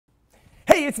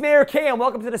Hey, it's Meir Kay, and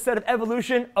welcome to the set of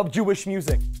Evolution of Jewish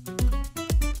Music.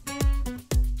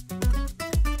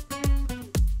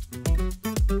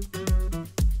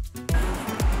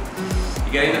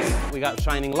 You getting this? We got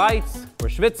shining lights, we're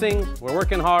schwitzing, we're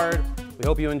working hard. We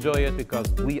hope you enjoy it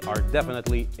because we are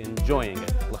definitely enjoying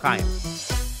it. L'chaim.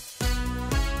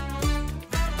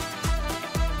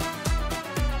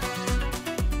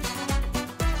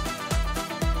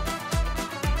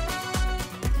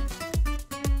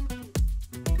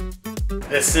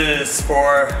 This is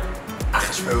for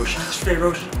Achashverosh.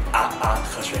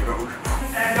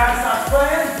 And guys, start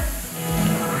playing.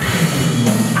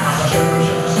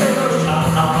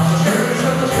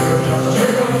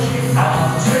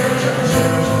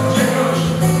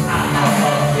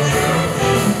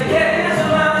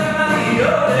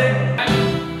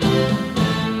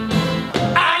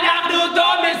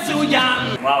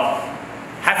 Wow,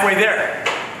 halfway there.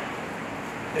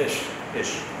 Ish,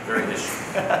 very ish.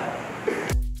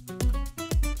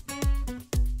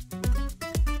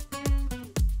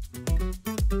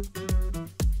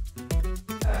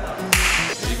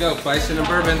 There you go, Bison and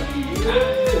Bourbon. Alright,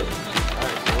 so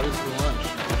what is the lunch?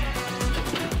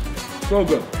 So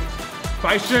good.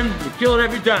 Bison, we kill it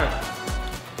every time.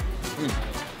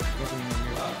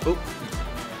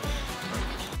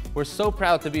 We're so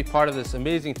proud to be part of this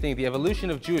amazing thing, the evolution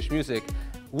of Jewish music.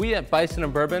 We at Bison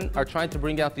and Bourbon are trying to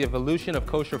bring out the evolution of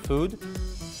kosher food.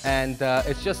 And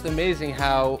it's just amazing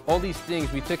how all these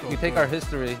things, we take our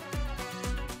history.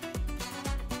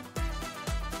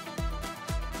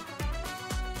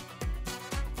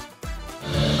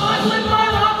 I flip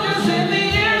my lockers in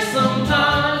the air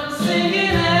sometimes,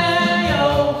 singing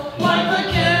hey-yo, like the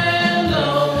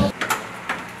candle.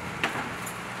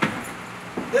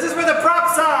 This is where the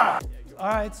props are. All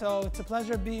right, so it's a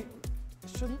pleasure.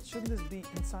 Shouldn't this be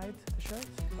inside the shirt?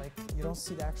 Like you don't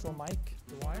see the actual mic,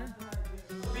 the wire?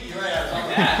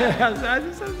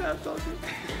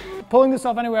 Pulling this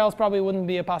off anywhere else probably wouldn't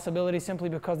be a possibility simply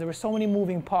because there were so many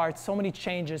moving parts, so many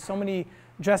changes, so many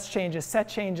dress changes, set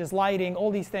changes, lighting,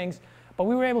 all these things. But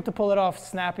we were able to pull it off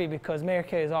snappy because Meir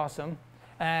Kay is awesome.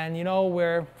 And you know,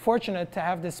 we're fortunate to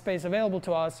have this space available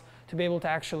to us to be able to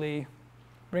actually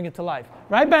bring it to life.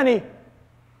 Right, Benny?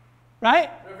 Right?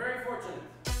 We're very fortunate.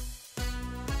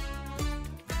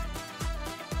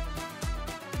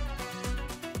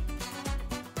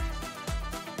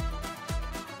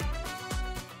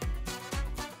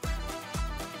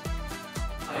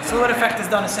 So what effect is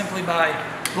done is simply by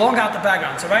blowing out the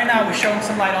background. So right now we're showing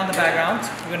some light on the background.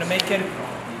 We're going to make it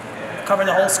cover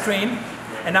the whole screen.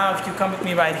 And now if you come with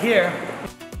me right here,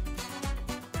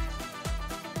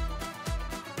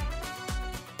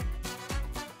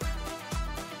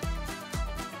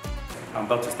 I'm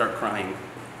about to start crying.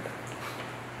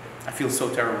 I feel so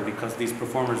terrible because these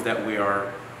performers that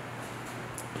we're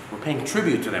paying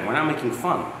tribute to them. We're not making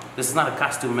fun. This is not a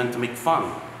costume meant to make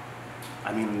fun.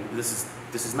 I mean, this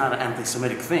is not an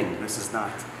anti-Semitic thing. This is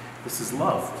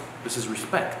love. This is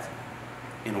respect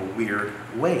in a weird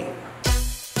way.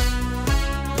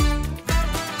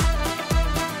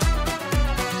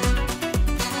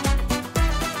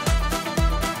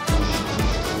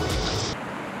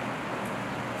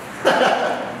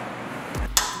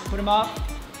 put them up,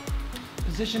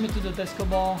 position them into the disco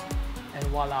ball, and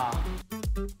voila.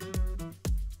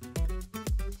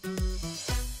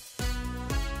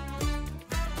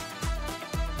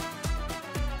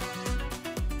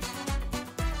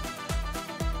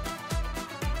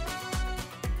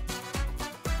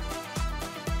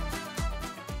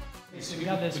 So we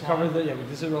got this we covered the,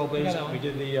 this is role plays. We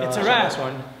did the it's a wrap.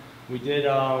 one. We did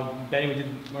Benny, we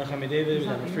did Meilech David, we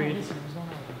did Fried.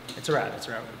 It's a wrap,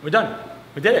 We're done.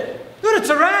 We did it. Dude, it's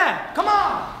a wrap! Come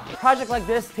on! A project like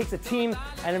this takes a team,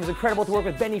 and it was incredible to work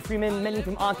with Benny Friedman, Mendy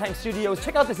from On Time Studios.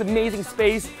 Check out this amazing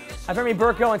space. Avrumi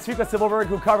Berko and Tzvika Silberberg,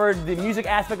 who covered the music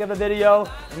aspect of the video.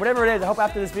 And whatever it is, I hope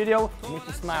after this video, it makes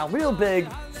you smile real big,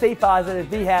 stay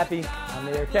positive, be happy. I'm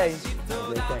Meir Kay. Have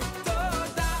a great day.